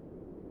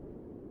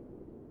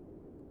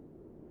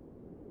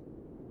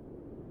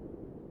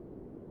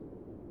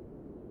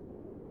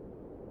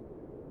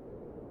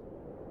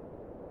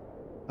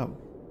 Oh.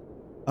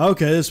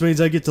 Okay, this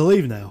means I get to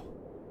leave now.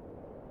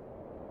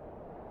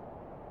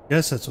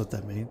 Guess that's what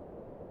that means.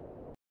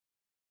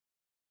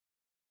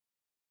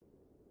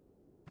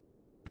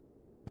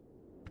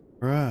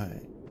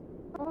 Right.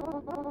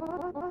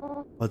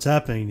 What's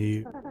happening to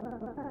you?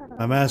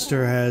 My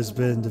master has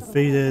been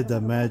defeated.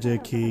 The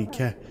magic he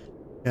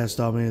cast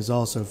on me is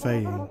also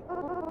fading.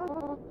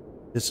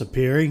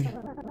 Disappearing?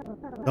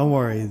 Don't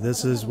worry,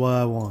 this is what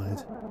I wanted.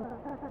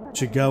 You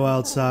should go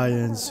outside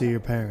and see your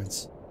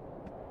parents.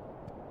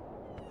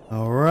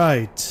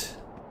 Alright.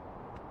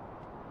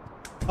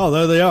 Oh,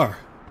 there they are.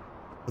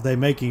 Are they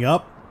making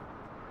up?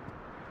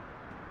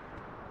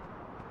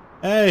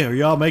 Hey, are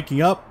y'all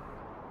making up?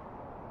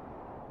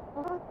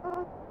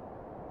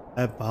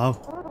 Hey,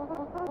 Bob.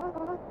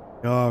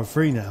 You're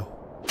free now.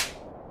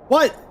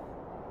 What?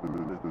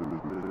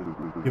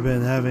 You've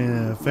been having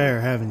an affair,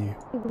 haven't you?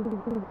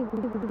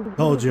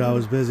 Told you I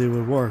was busy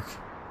with work.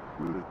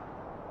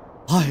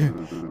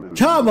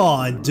 Come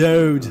on,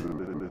 dude.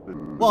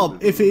 Well,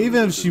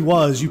 even if she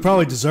was, you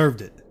probably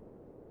deserved it.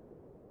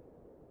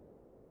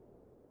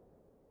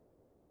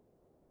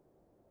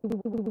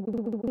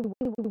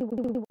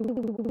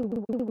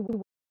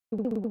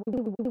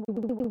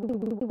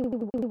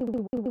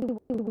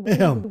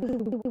 Damn.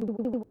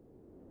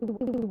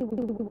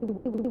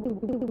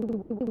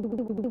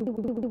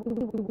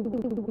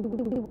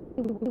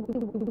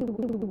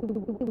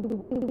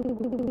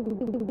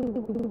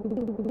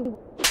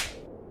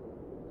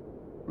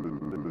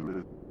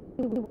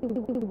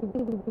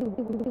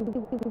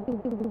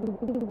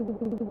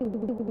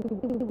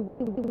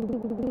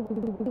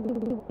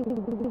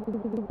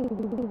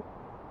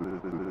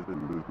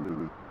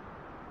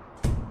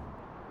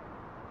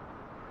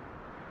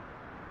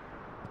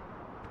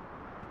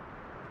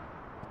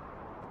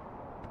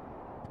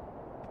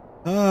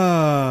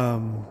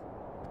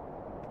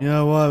 You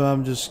know what?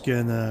 I'm just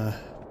gonna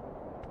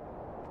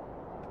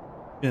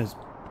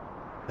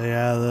stay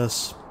out of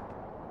this.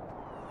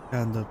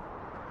 Kind of.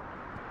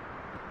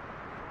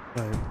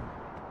 Wait.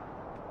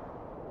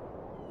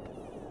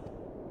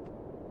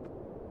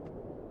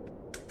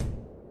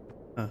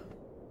 Huh.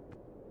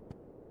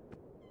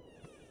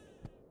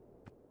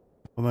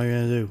 What am I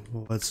gonna do?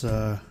 What's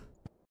do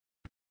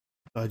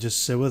I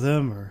just sit with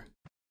him or?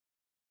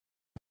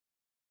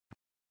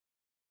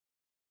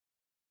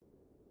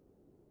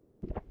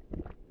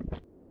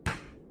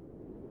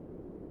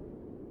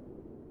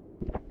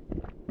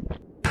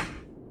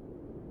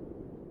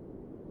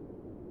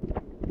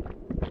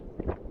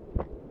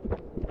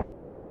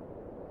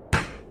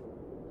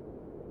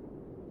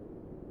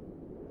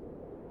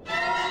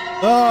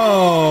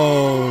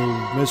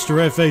 Oh, Mr.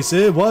 Redface,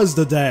 it was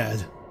the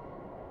dad.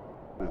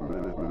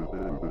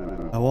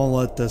 I won't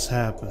let this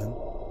happen.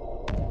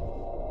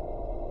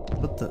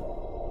 What the?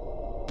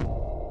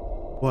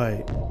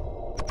 Wait.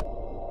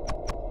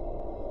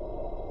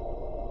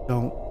 I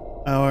don't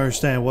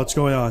understand. What's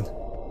going on?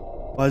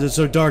 Why is it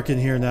so dark in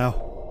here now?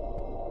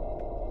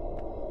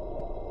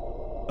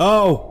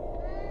 Oh!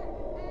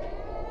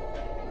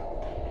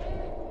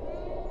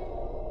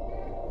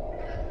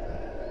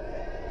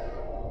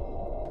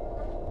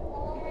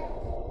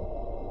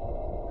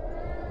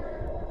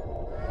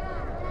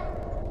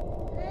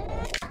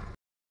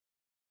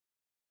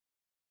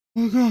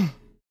 Oh god.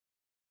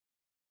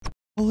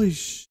 Holy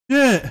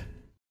shit.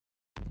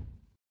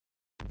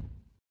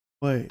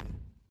 Wait.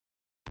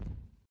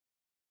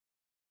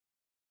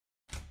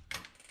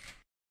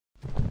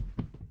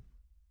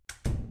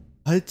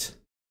 What?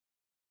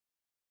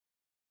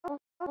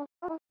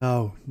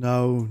 No,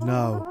 no,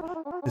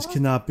 no. This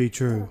cannot be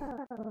true.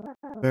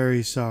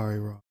 Very sorry,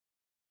 Rob.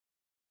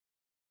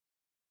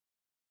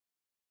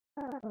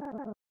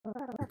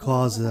 Your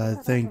closet, I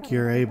think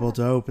you're able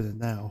to open it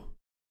now.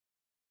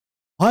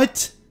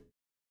 What?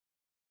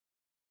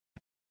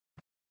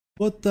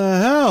 What the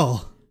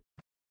hell?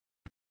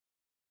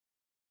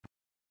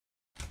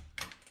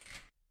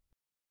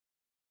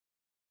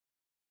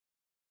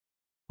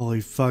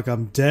 Holy fuck,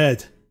 I'm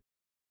dead.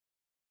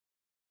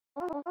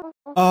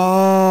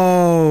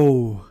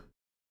 Oh!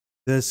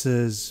 This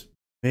is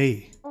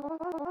me.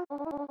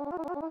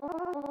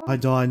 Why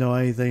don't I know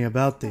anything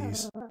about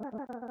these?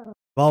 I've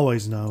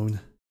always known.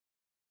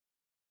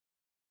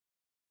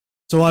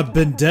 So I've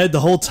been dead the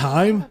whole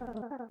time?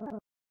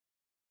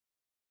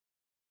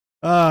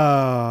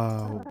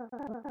 Oh.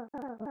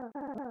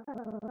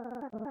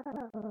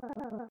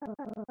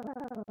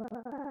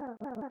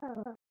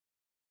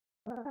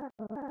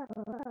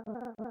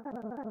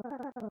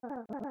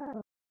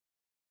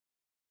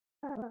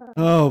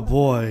 Oh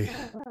boy.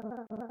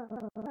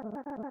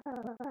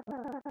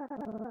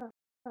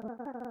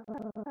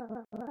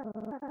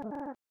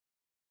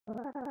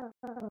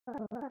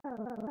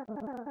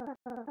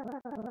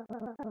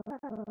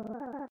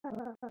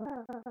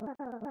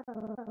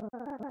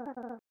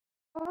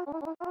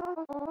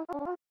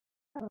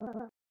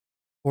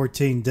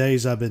 "14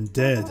 days I've been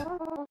dead."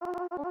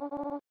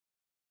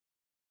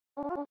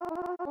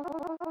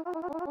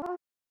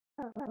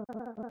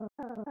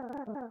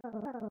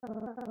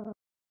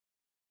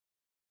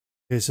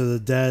 Okay, so the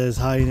dad is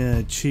hiding in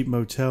a cheap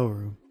motel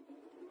room.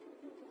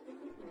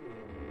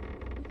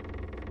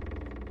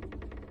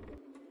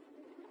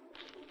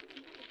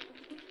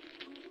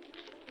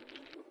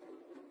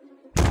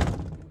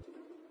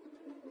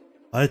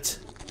 What?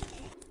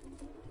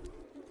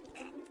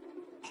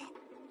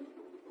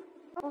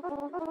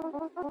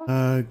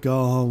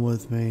 Go home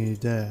with me,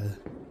 Dad.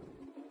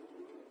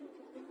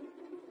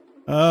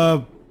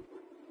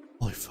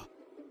 Holy fuck.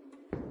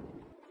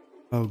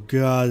 Oh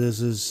god,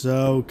 this is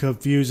so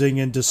confusing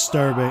and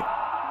disturbing.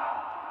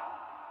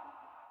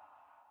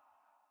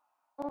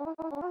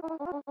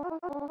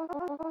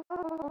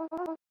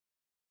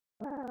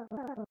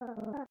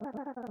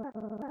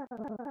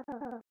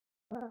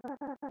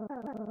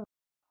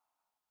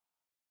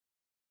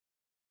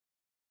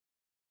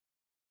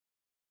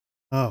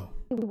 Oh.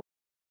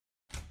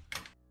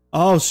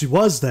 Oh, she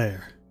was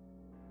there.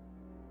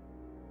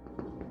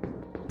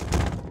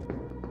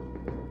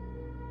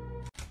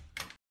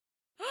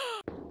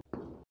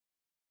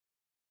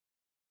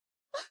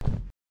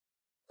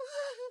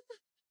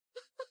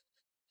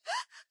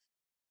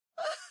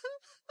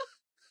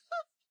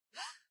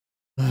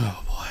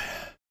 Oh boy.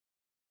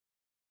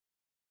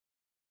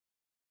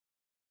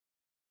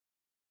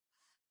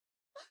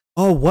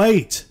 Oh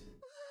wait.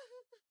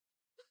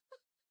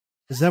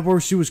 Is that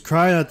where she was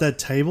crying at that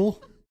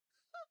table?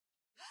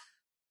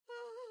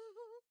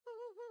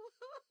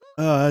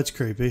 Oh, that's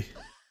creepy.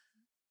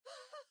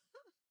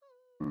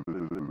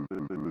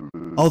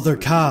 Oh, they're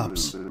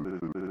cops.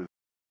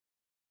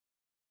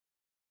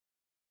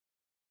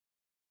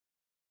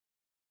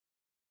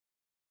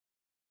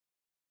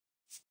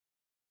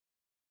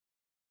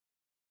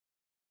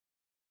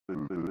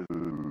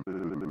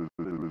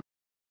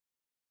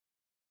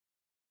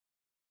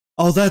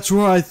 Oh, that's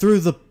where I threw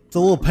the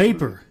little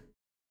paper.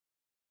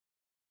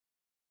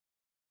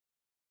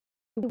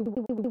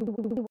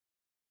 The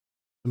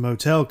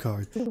motel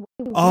card.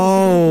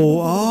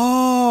 Oh,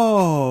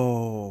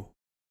 oh.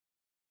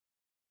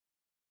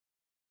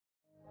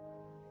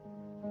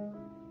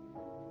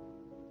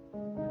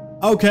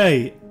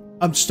 Okay,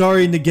 I'm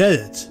starting to get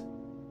it.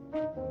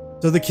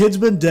 So the kid's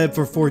been dead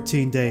for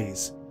 14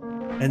 days.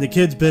 And the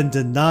kid's been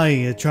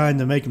denying it, trying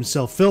to make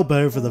himself feel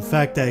better for the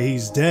fact that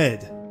he's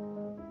dead.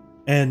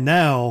 And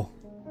now,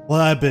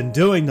 what I've been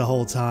doing the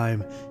whole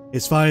time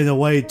is finding a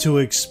way to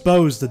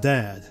expose the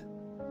dad.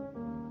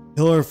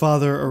 Killer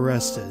father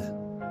arrested.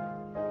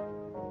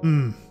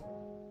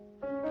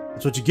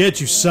 That's what you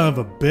get, you son of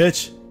a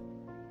bitch.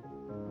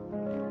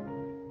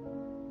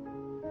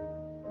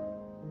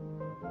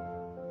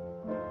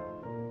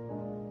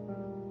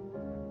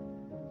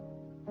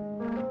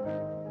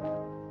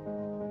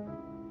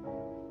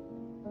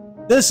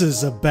 This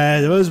is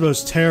the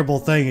most terrible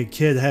thing a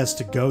kid has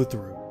to go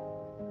through.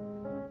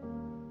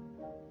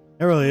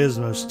 It really is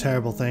the most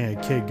terrible thing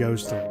a kid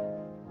goes through.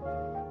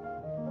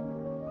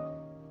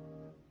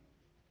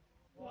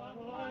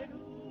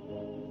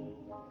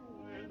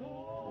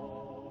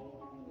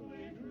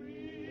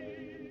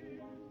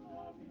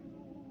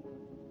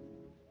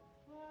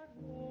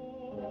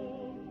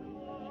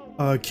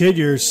 Kid,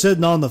 you're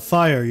sitting on the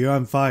fire. You're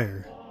on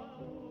fire.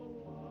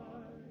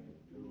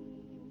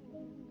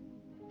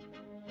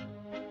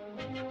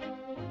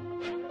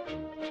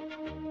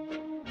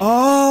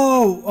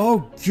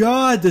 Oh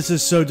god, this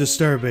is so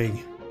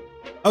disturbing.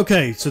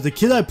 Okay, so the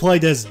kid I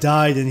played as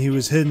died and he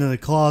was hidden in a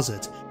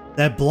closet.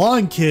 That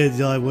blonde kid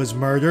was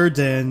murdered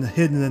and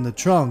hidden in the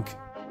trunk.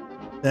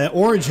 That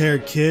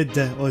orange-haired kid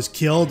that was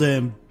killed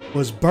and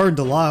was burned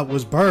alive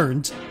was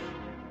burned.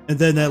 And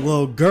then that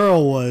little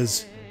girl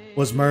was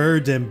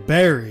murdered and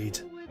buried.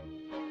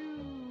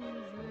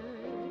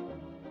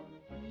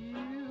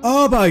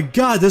 Oh my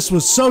god, this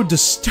was so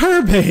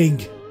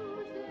disturbing!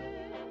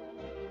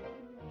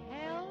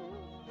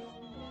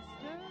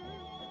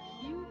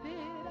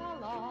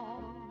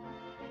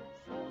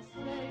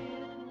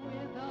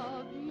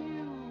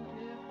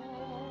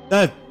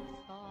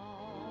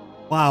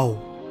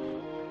 Wow.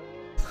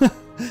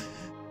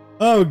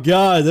 Oh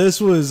god,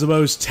 this was the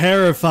most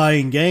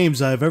terrifying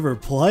games I've ever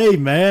played,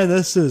 man.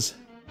 This is...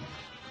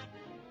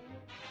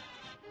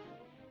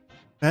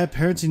 Bad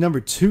Parenting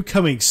number 2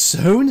 coming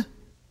soon?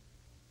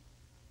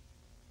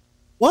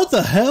 What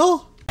the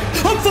hell?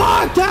 Oh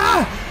fuck!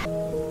 Ah!